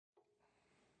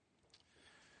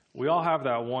We all have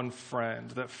that one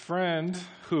that friend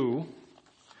who,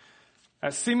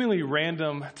 at seemingly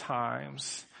random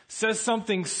times, says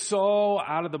something so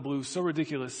out of the blue, so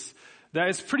ridiculous, that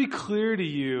it's pretty clear to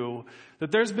you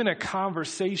that there's been a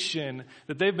conversation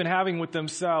that they've been having with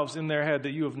themselves in their head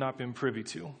that you have not been privy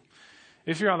to.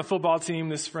 If you're on the football team,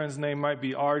 this friend's name might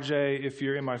be RJ. If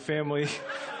you're in my family,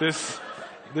 this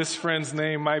friend's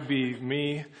name might be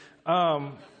me.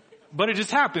 But it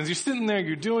just happens. You're sitting there,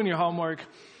 you're doing your homework,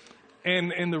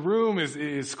 and the room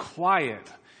is quiet.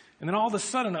 And then all of a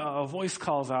sudden, a voice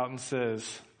calls out and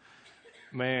says,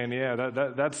 man, yeah,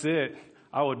 that's it.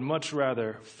 I would much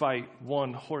rather fight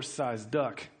one horse-sized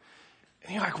duck.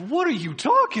 And you're like, what are you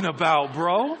talking about,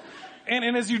 bro?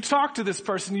 And as you talk to this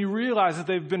person, you realize that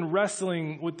they've been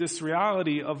wrestling with this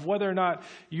reality of whether or not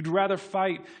you'd rather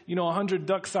fight, 100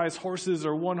 duck-sized horses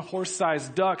or one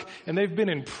horse-sized duck. And they've been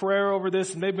in prayer over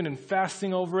this, and they've been in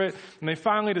fasting over it. And they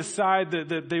finally decide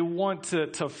that they want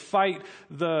to fight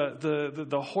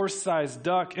the horse-sized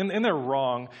duck. And they're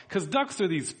wrong, because ducks are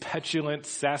these petulant,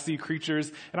 sassy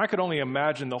creatures. And I could only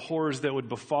imagine the horrors that would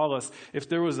befall us if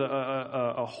there was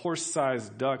a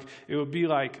horse-sized duck. It would be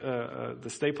like the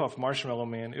Stay Puft Marshmallow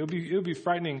Man. It would be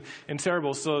frightening and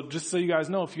terrible. So just so you guys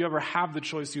know, if you ever have the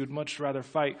choice, you would much rather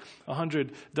fight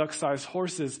 100 duck-sized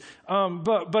horses.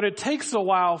 But it takes a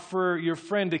while for your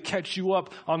friend to catch you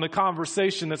up on the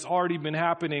conversation that's already been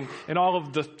happening and all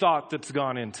of the thought that's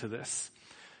gone into this.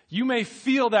 You may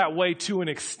feel that way to an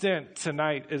extent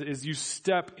tonight as you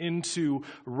step into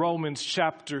Romans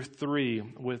chapter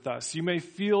 3 with us. You may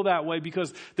feel that way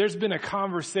because there's been a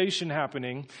conversation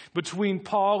happening between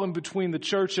Paul and between the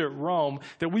church at Rome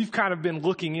that we've kind of been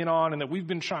looking in on and that we've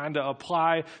been trying to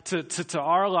apply to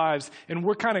our lives. And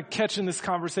we're kind of catching this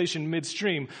conversation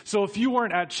midstream. So if you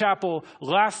weren't at chapel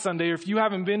last Sunday, or if you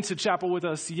haven't been to chapel with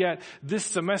us yet this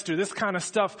semester, this kind of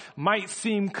stuff might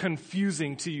seem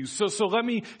confusing to you. So let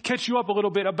me catch you up a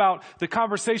little bit about the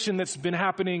conversation that's been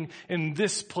happening in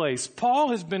this place.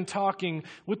 Paul has been talking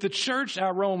with the church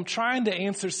at Rome, trying to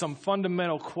answer some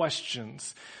fundamental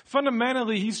questions.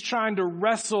 Fundamentally, he's trying to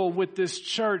wrestle with this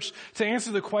church to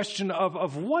answer the question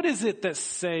of what is it that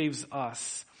saves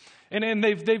us? And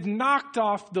they've knocked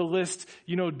off the list,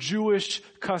 Jewish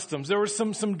customs. There were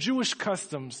some Jewish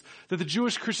customs that the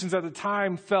Jewish Christians at the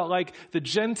time felt like the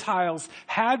Gentiles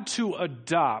had to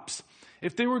adopt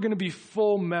if they were going to be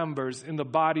full members in the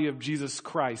body of Jesus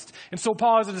Christ. And so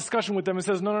Paul has a discussion with them and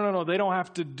says, no, they don't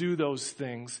have to do those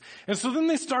things. And so then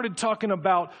they started talking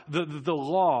about the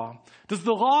law. Does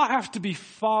the law have to be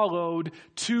followed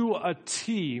to a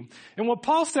T? And what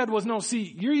Paul said was, no,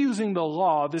 see, you're using the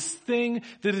law, this thing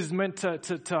that is meant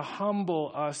to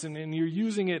humble us, and you're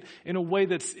using it in a way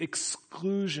that's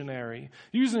exclusionary.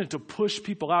 You're using it to push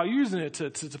people out. You're using it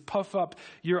to puff up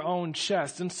your own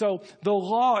chest. And so the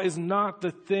law is not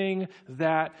the thing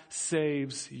that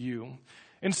saves you.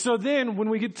 And so then when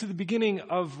we get to the beginning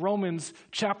of Romans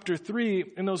chapter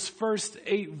 3, in those first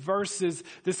 8 verses,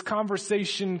 this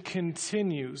conversation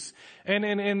continues.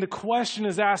 And the question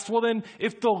is asked, well then,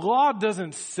 if the law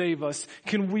doesn't save us,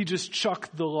 can we just chuck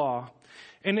the law?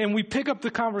 And we pick up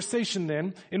the conversation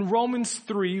then in Romans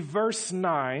 3, verse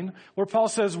 9, where Paul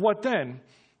says, what then?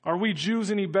 Are we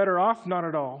Jews any better off? Not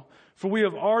at all. For we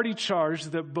have already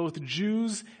charged that both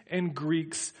Jews and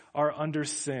Greeks are under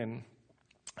sin.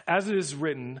 As it is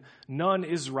written, none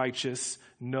is righteous,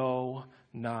 no,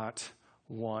 not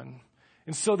one.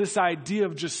 And so this idea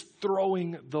of just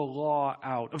throwing the law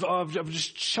out, of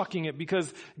just chucking it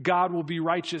because God will be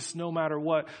righteous no matter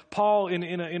what. Paul,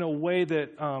 in a way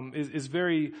that is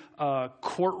very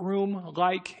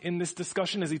courtroom-like in this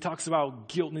discussion, as he talks about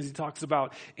guilt and as he talks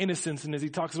about innocence and as he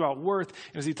talks about worth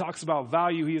and as he talks about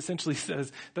value, he essentially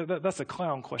says, that's a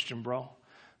clown question, bro.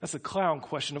 That's a clown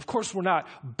question. Of course, we're not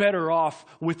better off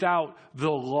without the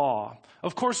law.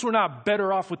 Of course, we're not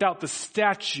better off without the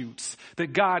statutes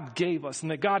that God gave us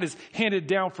and that God has handed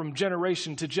down from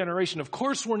generation to generation. Of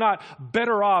course, we're not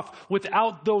better off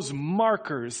without those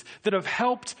markers that have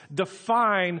helped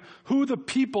define who the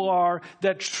people are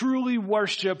that truly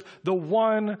worship the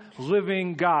one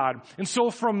living God. And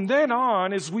so from then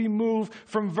on, as we move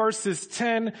from verses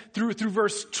 10 through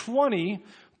verse 20,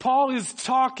 Paul is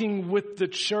talking with the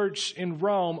church in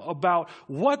Rome about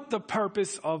what the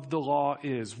purpose of the law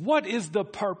is. What is the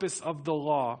purpose of the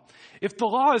law? If the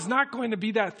law is not going to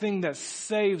be that thing that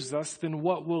saves us, then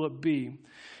what will it be?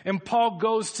 And Paul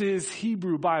goes to his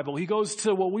Hebrew Bible. He goes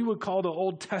to what we would call the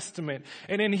Old Testament.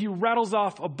 And then he rattles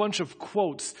off a bunch of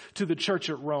quotes to the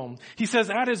church at Rome. He says,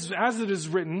 as it is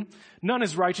written, none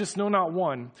is righteous, no, not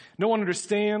one. No one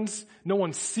understands. No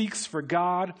one seeks for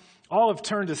God. All have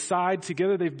turned aside.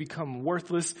 Together they've become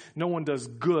worthless. No one does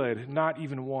good, not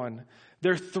even one.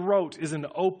 Their throat is an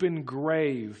open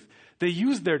grave. They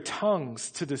use their tongues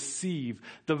to deceive.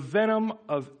 The venom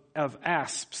of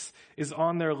asps is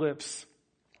on their lips.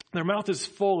 Their mouth is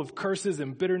full of curses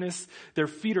and bitterness. Their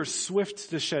feet are swift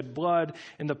to shed blood,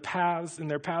 and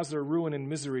their paths are ruin and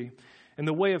misery. In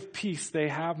the way of peace they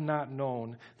have not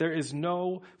known. There is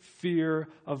no fear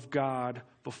of God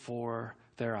before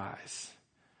their eyes.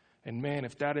 And man,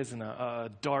 if that isn't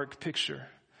a dark picture,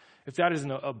 if that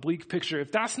isn't a bleak picture,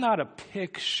 if that's not a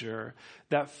picture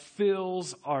that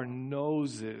fills our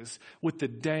noses with the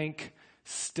dank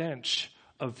stench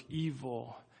of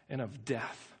evil and of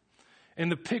death.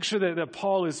 And the picture that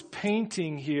Paul is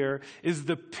painting here is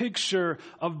the picture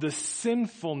of the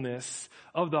sinfulness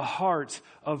of the heart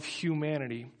of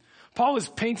humanity. Paul is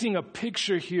painting a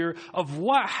picture here of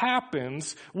what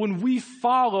happens when we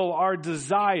follow our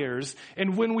desires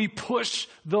and when we push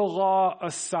the law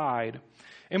aside.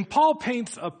 And Paul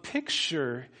paints a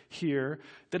picture here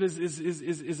that is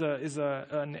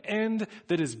an end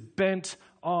that is bent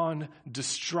on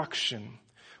destruction.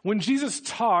 When Jesus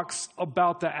talks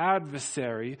about the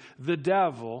adversary, the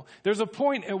devil, there's a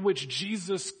point at which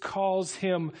Jesus calls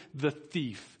him the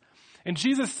thief. And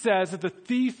Jesus says that the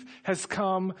thief has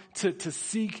come to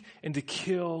seek and to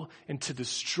kill and to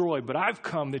destroy. But I've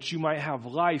come that you might have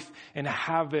life and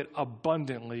have it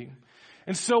abundantly.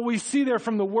 And so we see there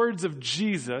from the words of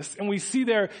Jesus, and we see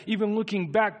there even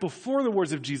looking back before the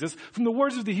words of Jesus, from the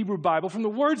words of the Hebrew Bible, from the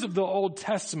words of the Old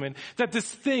Testament, that this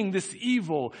thing, this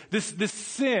evil, this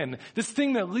sin, this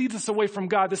thing that leads us away from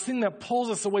God, this thing that pulls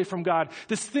us away from God,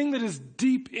 this thing that is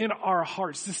deep in our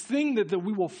hearts, this thing that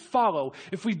we will follow,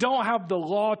 if we don't have the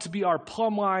law to be our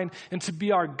plumb line and to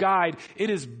be our guide,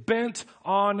 it is bent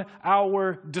on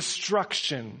our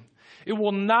destruction. It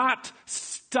will not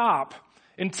stop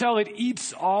until it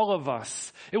eats all of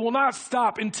us. It will not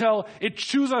stop until it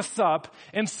chews us up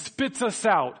and spits us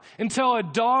out. Until a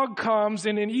dog comes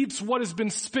and eats what has been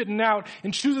spitting out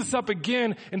and chews us up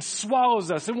again and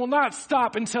swallows us. It will not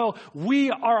stop until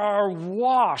we are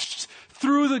washed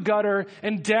through the gutter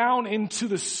and down into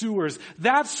the sewers.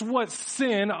 That's what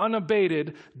sin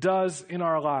unabated does in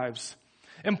our lives.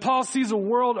 And Paul sees a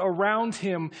world around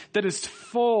him that is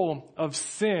full of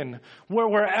sin,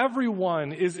 where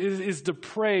everyone is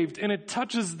depraved, and it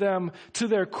touches them to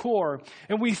their core.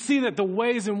 And we see that the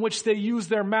ways in which they use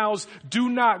their mouths do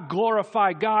not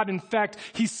glorify God. In fact,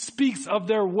 he speaks of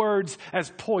their words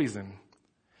as poison.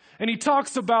 And he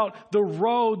talks about the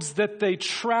roads that they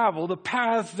travel, the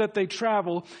paths that they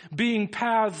travel, being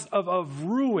paths of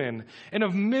ruin and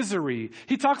of misery.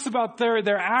 He talks about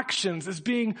their actions as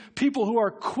being people who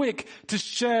are quick to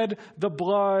shed the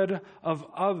blood of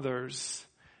others.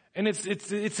 And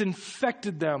it's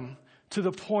infected them to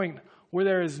the point where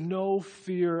there is no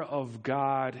fear of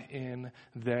God in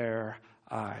their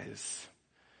eyes.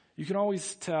 You can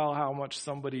always tell how much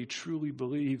somebody truly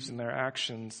believes in their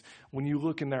actions when you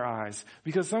look in their eyes.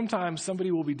 Because sometimes somebody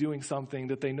will be doing something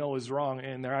that they know is wrong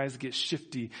and their eyes get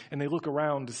shifty and they look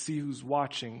around to see who's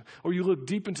watching. Or you look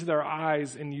deep into their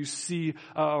eyes and you see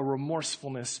a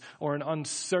remorsefulness or an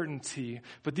uncertainty.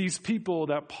 But these people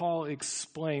that Paul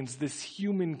explains, this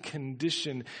human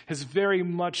condition, has very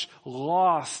much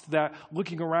lost that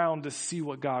looking around to see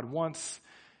what God wants.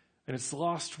 And it's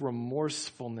lost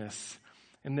remorsefulness.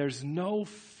 And there's no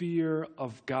fear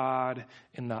of God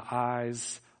in the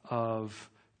eyes of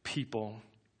people.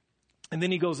 And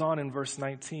then he goes on in verse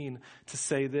 19 to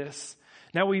say this.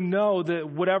 Now we know that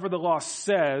whatever the law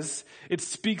says, it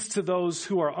speaks to those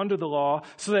who are under the law,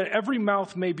 so that every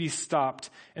mouth may be stopped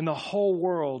and the whole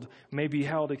world may be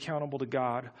held accountable to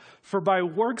God. For by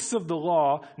works of the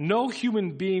law, no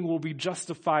human being will be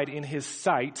justified in his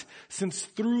sight, since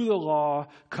through the law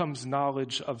comes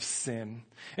knowledge of sin.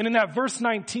 And in that verse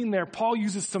 19 there, Paul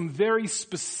uses some very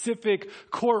specific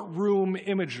courtroom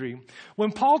imagery.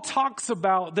 When Paul talks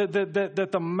about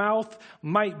that the mouth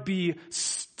might be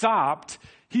stopped,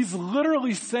 he's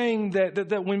literally saying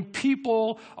that when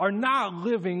people are not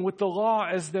living with the law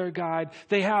as their guide,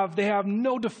 they have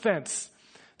no defense.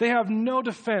 They have no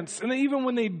defense. And even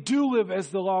when they do live as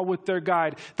the law with their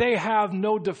guide, they have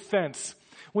no defense.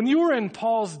 When you were in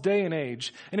Paul's day and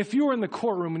age, and if you were in the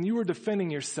courtroom and you were defending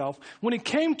yourself, when it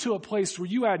came to a place where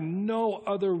you had no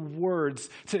other words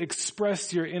to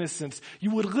express your innocence,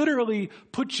 you would literally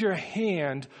put your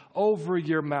hand over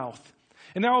your mouth.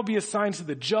 And that would be a sign to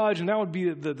the judge, and that would be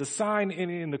the sign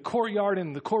in the courtyard,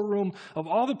 in the courtroom of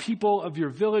all the people of your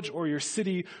village or your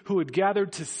city who had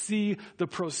gathered to see the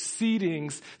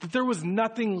proceedings, that there was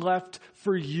nothing left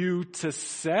for you to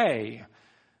say.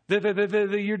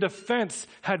 that your defense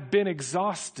had been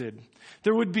exhausted.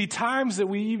 There would be times that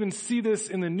we even see this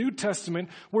in the New Testament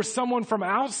where someone from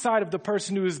outside of the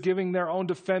person who is giving their own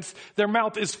defense, their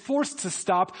mouth is forced to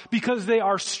stop because they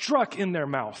are struck in their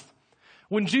mouth.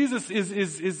 When Jesus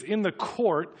is in the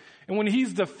court and when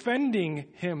he's defending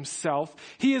himself,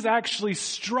 he is actually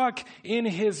struck in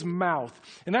his mouth.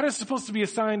 And that is supposed to be a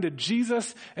sign to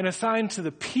Jesus and a sign to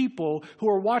the people who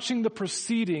are watching the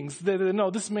proceedings that no,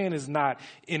 this man is not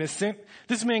innocent.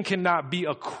 This man cannot be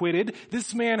acquitted.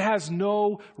 This man has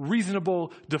no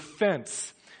reasonable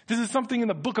defense. This is something in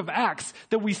the book of Acts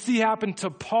that we see happen to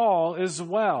Paul as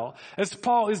well. As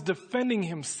Paul is defending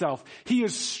himself, he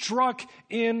is struck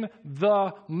in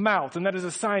the mouth. And that is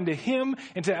a sign to him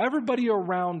and to everybody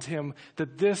around him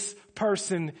that this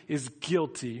person is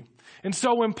guilty. And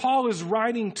so when Paul is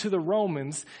writing to the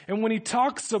Romans, and when he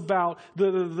talks about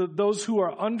those who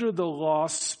are under the law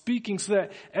speaking so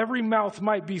that every mouth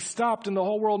might be stopped and the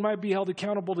whole world might be held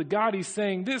accountable to God, he's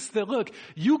saying this, that look,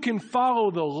 you can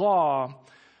follow the law,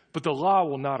 but the law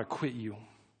will not acquit you.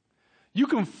 You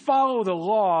can follow the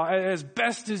law as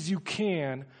best as you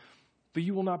can, but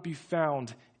you will not be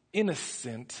found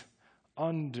innocent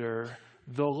under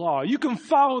the law. You can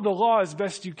follow the law as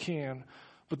best you can,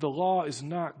 but the law is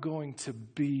not going to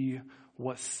be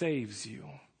what saves you.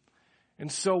 And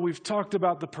so we've talked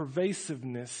about the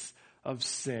pervasiveness of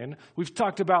sin. We've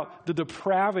talked about the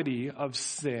depravity of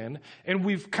sin. And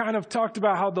we've kind of talked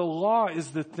about how the law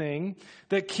is the thing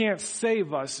that can't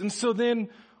save us. And so then,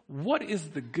 what is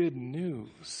the good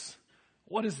news?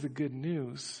 What is the good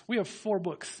news? We have 4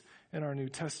 books in our New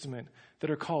Testament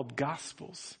that are called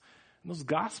Gospels. And those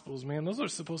Gospels, man, those are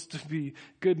supposed to be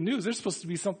good news. They're supposed to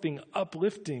be something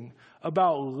uplifting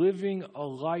about living a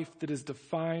life that is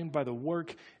defined by the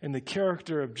work and the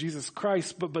character of Jesus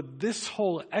Christ. But this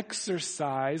whole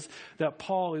exercise that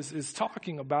Paul is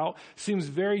talking about seems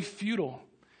very futile.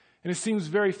 And it seems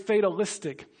very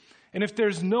fatalistic. And if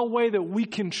there's no way that we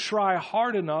can try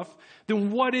hard enough,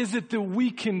 then what is it that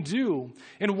we can do?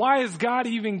 And why has God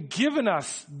even given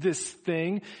us this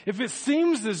thing if it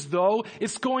seems as though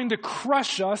it's going to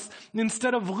crush us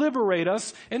instead of liberate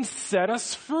us and set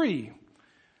us free?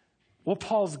 Well,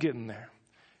 Paul's getting there.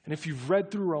 And if you've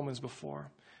read through Romans before,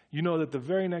 you know that the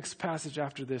very next passage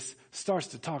after this starts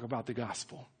to talk about the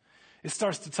gospel. It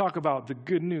starts to talk about the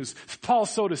good news. Paul,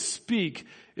 so to speak,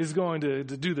 is going to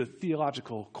do the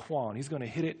theological quan. He's going to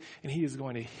hit it, and he is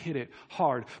going to hit it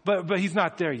hard. But he's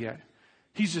not there yet.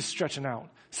 He's just stretching out.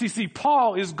 See,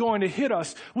 Paul is going to hit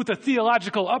us with a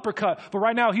theological uppercut, but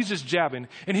right now he's just jabbing,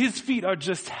 and his feet are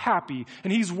just happy,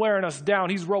 and he's wearing us down.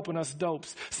 He's roping us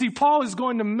dopes. See, Paul is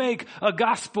going to make a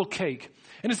gospel cake.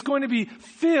 And it's going to be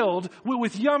filled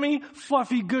with yummy,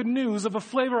 fluffy good news of a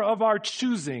flavor of our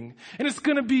choosing. And it's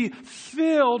going to be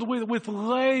filled with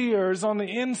layers on the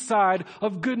inside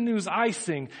of good news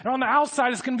icing. And on the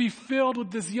outside, it's going to be filled with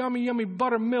this yummy, yummy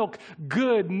buttermilk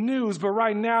good news. But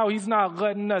right now, he's not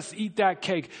letting us eat that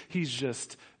cake. He's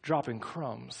just dropping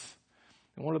crumbs.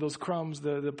 And one of those crumbs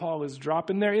that Paul is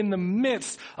dropping there in the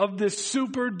midst of this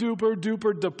super duper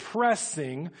duper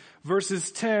depressing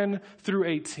verses 10 through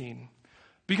 18.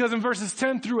 Because in verses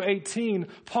 10 through 18,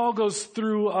 Paul goes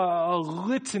through a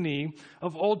litany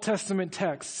of Old Testament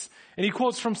texts. And he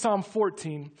quotes from Psalm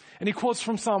 14, and he quotes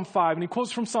from Psalm 5, and he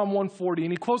quotes from Psalm 140,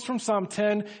 and he quotes from Psalm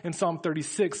 10 and Psalm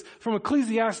 36, from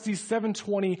Ecclesiastes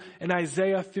 7:20 and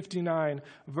Isaiah 59,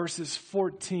 verses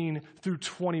 14 through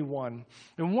 21.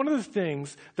 And one of the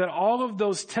things that all of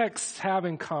those texts have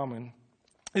in common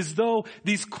is though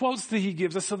these quotes that he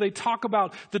gives us, so they talk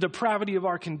about the depravity of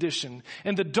our condition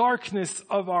and the darkness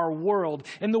of our world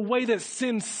and the way that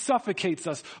sin suffocates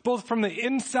us, both from the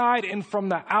inside and from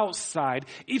the outside.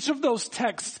 Each of those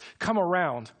texts come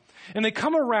around. And they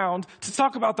come around to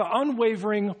talk about the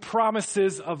unwavering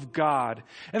promises of God.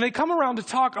 And they come around to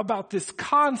talk about this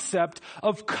concept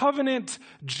of covenant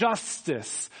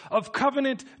justice.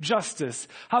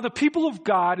 How the people of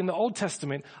God in the Old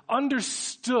Testament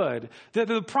understood that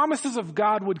the promises of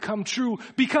God would come true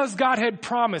because God had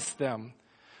promised them.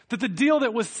 That the deal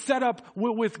that was set up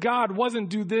with God wasn't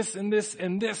do this and this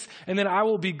and this, and then I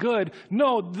will be good.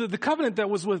 No, the covenant that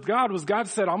was with God was God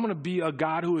said, I'm going to be a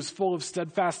God who is full of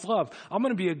steadfast love. I'm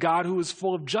going to be a God who is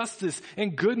full of justice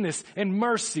and goodness and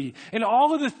mercy and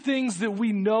all of the things that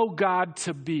we know God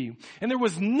to be. And there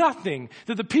was nothing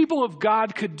that the people of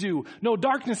God could do, no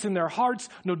darkness in their hearts,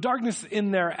 no darkness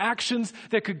in their actions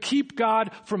that could keep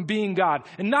God from being God.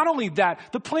 And not only that,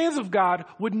 the plans of God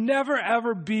would never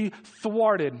ever be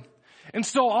thwarted. And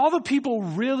so all the people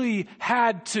really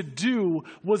had to do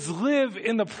was live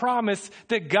in the promise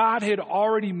that God had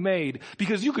already made,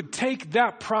 because you could take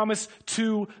that promise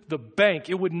to the bank.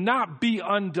 It would not be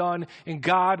undone, and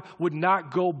God would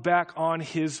not go back on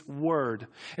his word.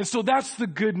 And so that's the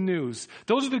good news.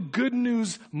 Those are the good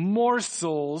news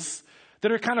morsels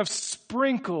that are kind of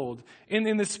sprinkled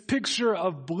in this picture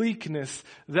of bleakness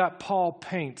that Paul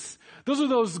paints. Those are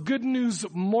those good news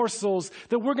morsels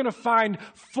that we're going to find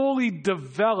fully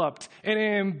developed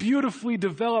and beautifully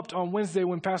developed on Wednesday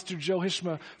when Pastor Joe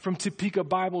Hishma from Topeka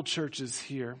Bible Church is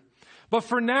here. But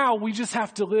for now, we just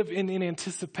have to live in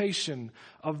anticipation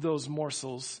of those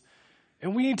morsels.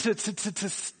 And we need to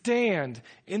stand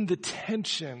in the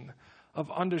tension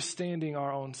of understanding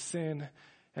our own sin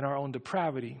and our own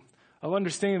depravity, of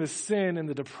understanding the sin and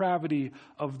the depravity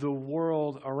of the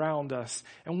world around us.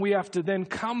 And we have to then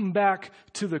come back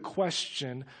to the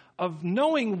question of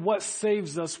knowing what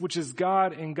saves us, which is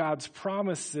God and God's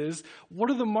promises.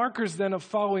 What are the markers then of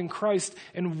following Christ,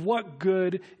 and what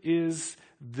good is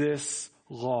this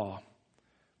law?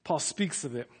 Paul speaks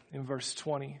of it in verse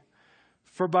 20.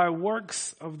 For by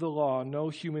works of the law, no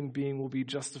human being will be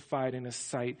justified in his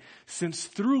sight, since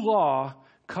through law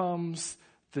comes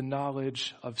the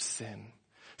knowledge of sin.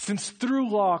 Since through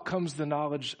law comes the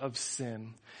knowledge of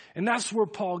sin. And that's where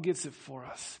Paul gets it for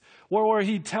us. Where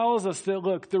he tells us that,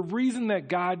 look, the reason that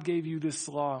God gave you this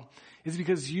law is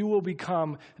because you will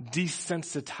become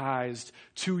desensitized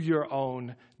to your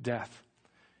own death.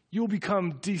 You will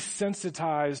become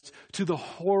desensitized to the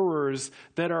horrors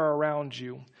that are around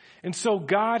you. And so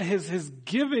God has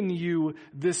given you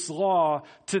this law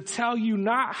to tell you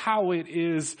not how it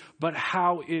is, but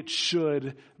how it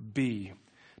should be.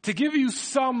 To give you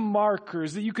some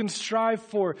markers that you can strive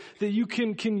for, that you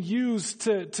can use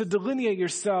to delineate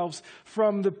yourselves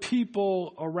from the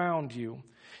people around you.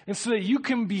 And so that you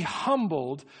can be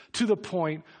humbled to the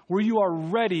point where you are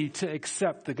ready to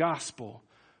accept the gospel,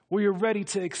 where you're ready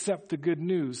to accept the good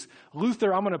news.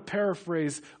 Luther, I'm going to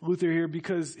paraphrase Luther here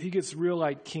because he gets real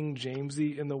like King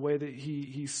Jamesy in the way that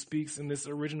he speaks in this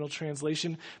original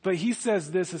translation. But he says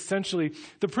this essentially: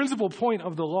 the principal point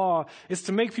of the law is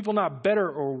to make people not better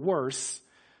or worse,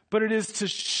 but it is to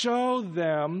show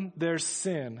them their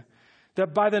sin,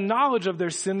 that by the knowledge of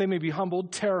their sin they may be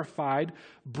humbled, terrified,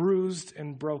 bruised,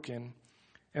 and broken,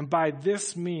 and by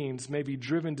this means may be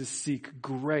driven to seek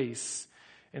grace,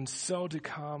 and so to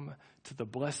come to the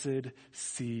blessed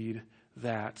seed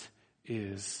that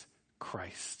is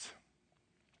Christ.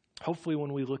 Hopefully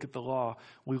when we look at the law,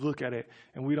 we look at it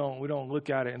and we don't look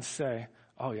at it and say,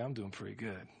 oh yeah, I'm doing pretty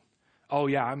good. Oh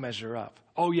yeah, I measure up.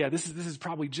 Oh yeah, this is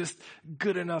probably just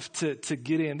good enough to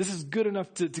get in. This is good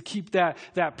enough to keep that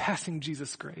passing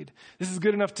Jesus grade. This is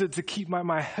good enough to keep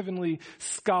my heavenly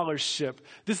scholarship.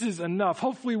 This is enough.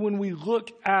 Hopefully when we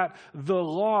look at the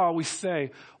law, we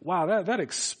say, wow, that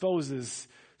exposes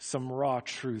some raw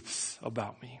truths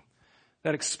about me.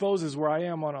 That exposes where I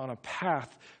am on a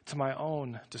path to my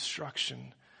own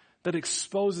destruction. That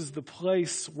exposes the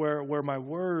place where my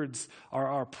words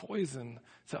are poison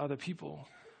to other people.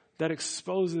 That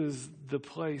exposes the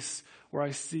place where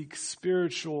I seek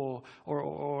spiritual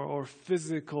or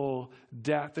physical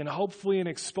death. And hopefully in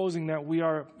exposing that, we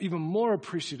are even more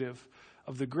appreciative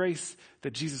of the grace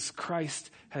that Jesus Christ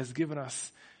has given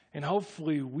us. And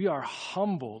hopefully we are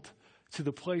humbled to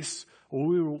the place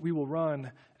where we will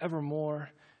run ever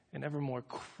more and ever more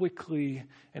quickly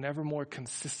and ever more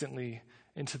consistently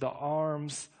into the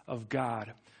arms of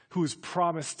God, who has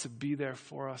promised to be there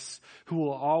for us, who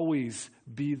will always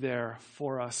be there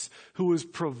for us, who has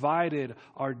provided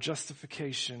our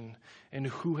justification, and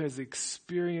who has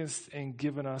experienced and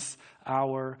given us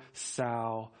our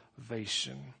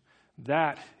salvation.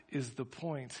 That is the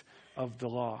point of the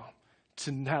law,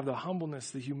 to have the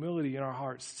humbleness, the humility in our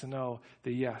hearts to know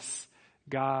that yes,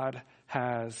 God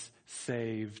has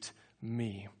saved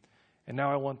me. And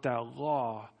now I want that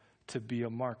law to be a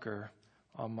marker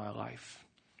on my life.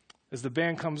 As the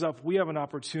band comes up, we have an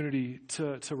opportunity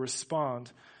to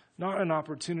respond, not an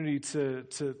opportunity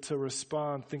to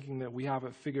respond thinking that we have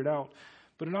it figured out,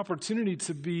 but an opportunity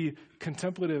to be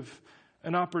contemplative,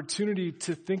 an opportunity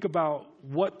to think about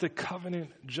what the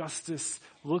covenant justice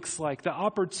looks like, the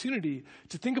opportunity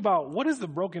to think about what is the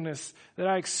brokenness that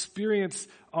I experience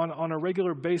on a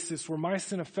regular basis where my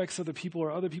sin affects other people or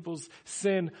other people's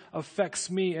sin affects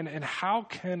me, and how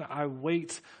can I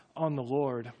wait on the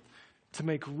Lord to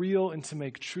make real and to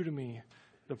make true to me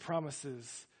the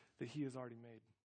promises that he has already made.